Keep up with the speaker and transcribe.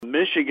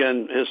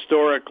Michigan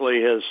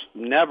historically has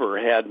never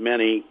had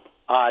many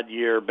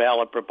odd-year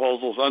ballot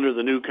proposals under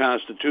the new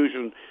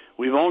Constitution.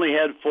 We've only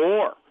had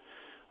four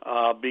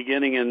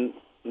beginning in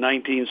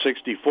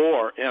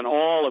 1964, and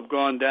all have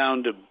gone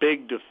down to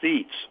big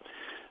defeats.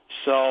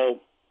 So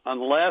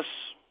unless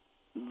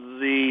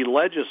the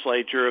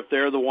legislature, if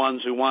they're the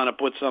ones who want to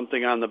put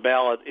something on the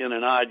ballot in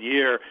an odd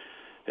year,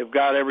 have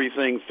got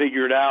everything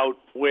figured out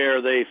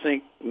where they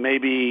think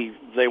maybe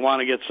they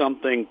want to get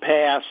something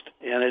passed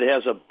and it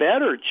has a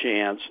better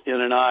chance in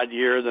an odd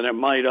year than it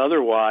might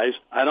otherwise,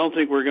 I don't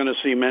think we're going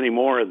to see many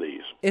more of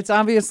these. It's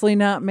obviously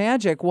not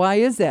magic. Why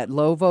is that?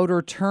 Low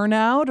voter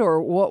turnout, or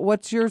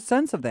what's your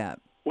sense of that?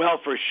 Well,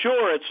 for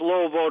sure it's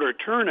low voter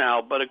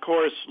turnout, but of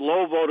course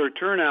low voter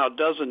turnout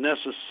doesn't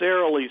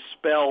necessarily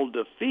spell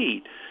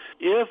defeat.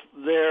 If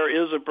there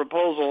is a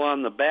proposal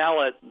on the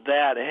ballot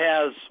that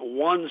has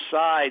one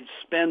side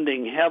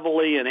spending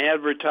heavily in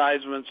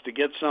advertisements to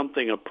get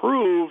something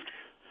approved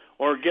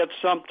or get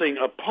something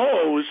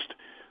opposed,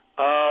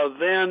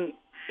 then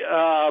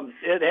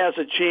it has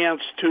a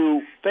chance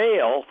to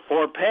fail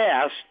or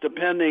pass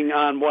depending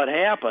on what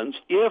happens.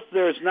 If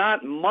there's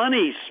not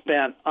money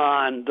spent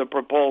on the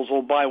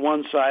proposal by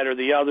one side or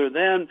the other,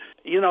 then,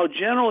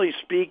 generally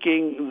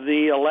speaking,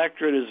 the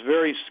electorate is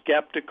very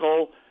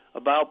skeptical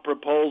about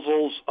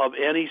proposals of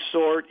any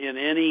sort in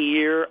any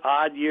year,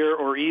 odd year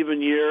or even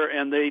year,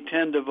 and they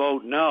tend to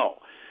vote no.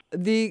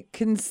 The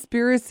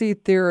conspiracy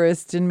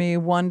theorist in me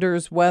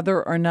wonders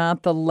whether or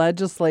not the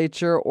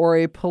legislature or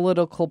a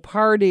political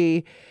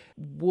party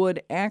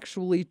would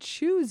actually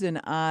choose an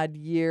odd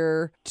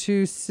year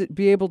to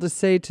be able to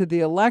say to the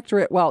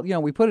electorate, well,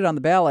 we put it on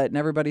the ballot and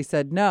everybody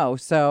said no,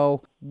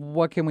 so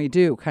what can we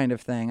do kind of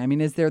thing? I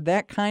mean, is there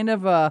that kind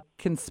of a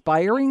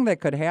conspiring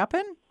that could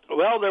happen?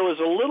 Well, there was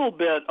a little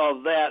bit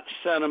of that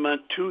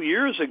sentiment 2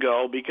 years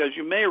ago because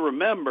you may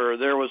remember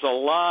there was a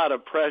lot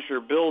of pressure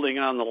building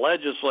on the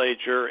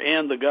legislature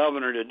and the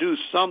governor to do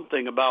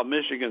something about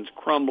Michigan's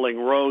crumbling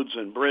roads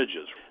and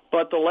bridges.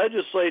 But the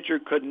legislature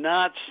could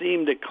not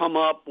seem to come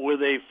up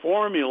with a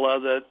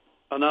formula that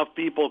enough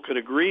people could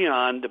agree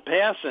on to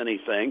pass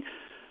anything.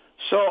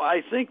 So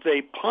I think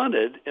they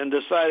punted and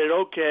decided,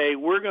 okay,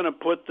 we're going to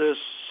put this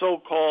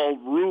so-called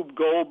Rube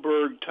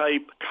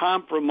Goldberg-type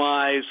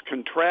compromise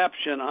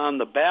contraption on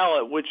the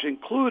ballot, which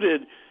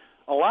included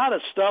a lot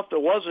of stuff that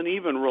wasn't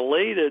even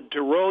related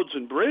to roads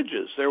and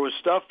bridges. There was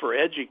stuff for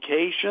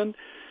education,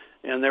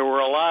 and there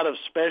were a lot of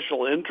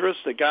special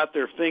interests that got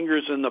their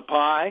fingers in the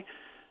pie.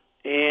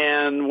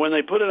 And when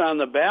they put it on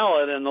the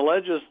ballot and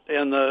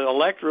the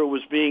electorate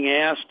was being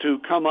asked to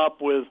come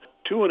up with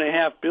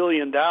 $2.5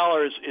 billion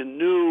in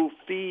new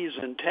fees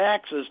and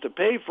taxes to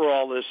pay for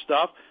all this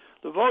stuff,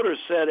 the voters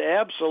said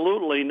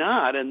absolutely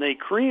not, and they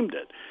creamed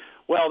it.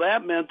 Well,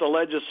 that meant the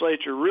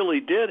legislature really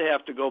did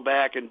have to go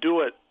back and do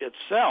it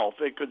itself.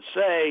 It could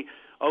say,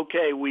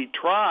 okay, we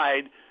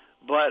tried,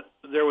 but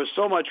there was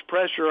so much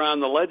pressure on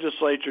the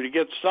legislature to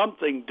get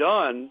something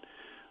done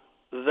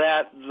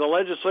that the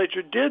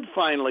legislature did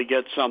finally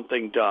get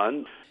something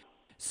done.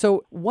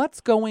 So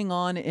what's going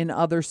on in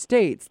other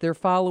states? They're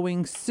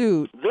following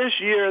suit. This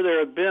year there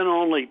have been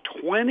only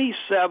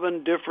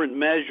 27 different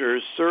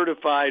measures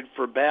certified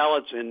for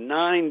ballots in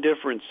 9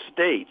 different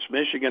states,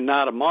 Michigan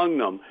not among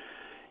them.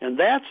 And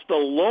that's the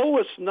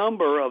lowest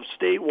number of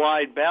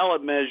statewide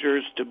ballot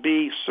measures to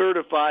be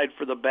certified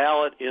for the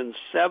ballot in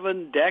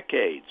 7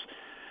 decades.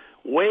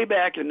 Way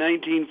back in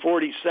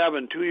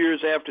 1947, 2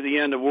 years after the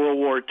end of World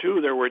War II,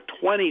 there were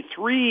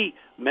 23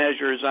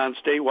 measures on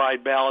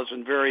statewide ballots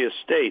in various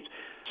states.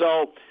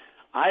 So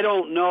I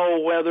don't know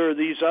whether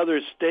these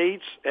other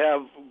states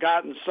have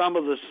gotten some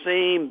of the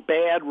same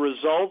bad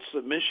results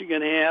that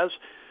Michigan has,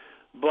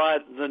 but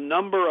the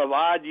number of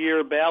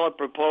odd-year ballot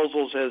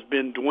proposals has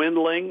been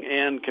dwindling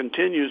and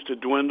continues to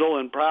dwindle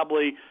and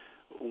probably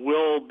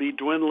will be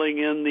dwindling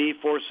in the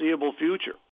foreseeable future.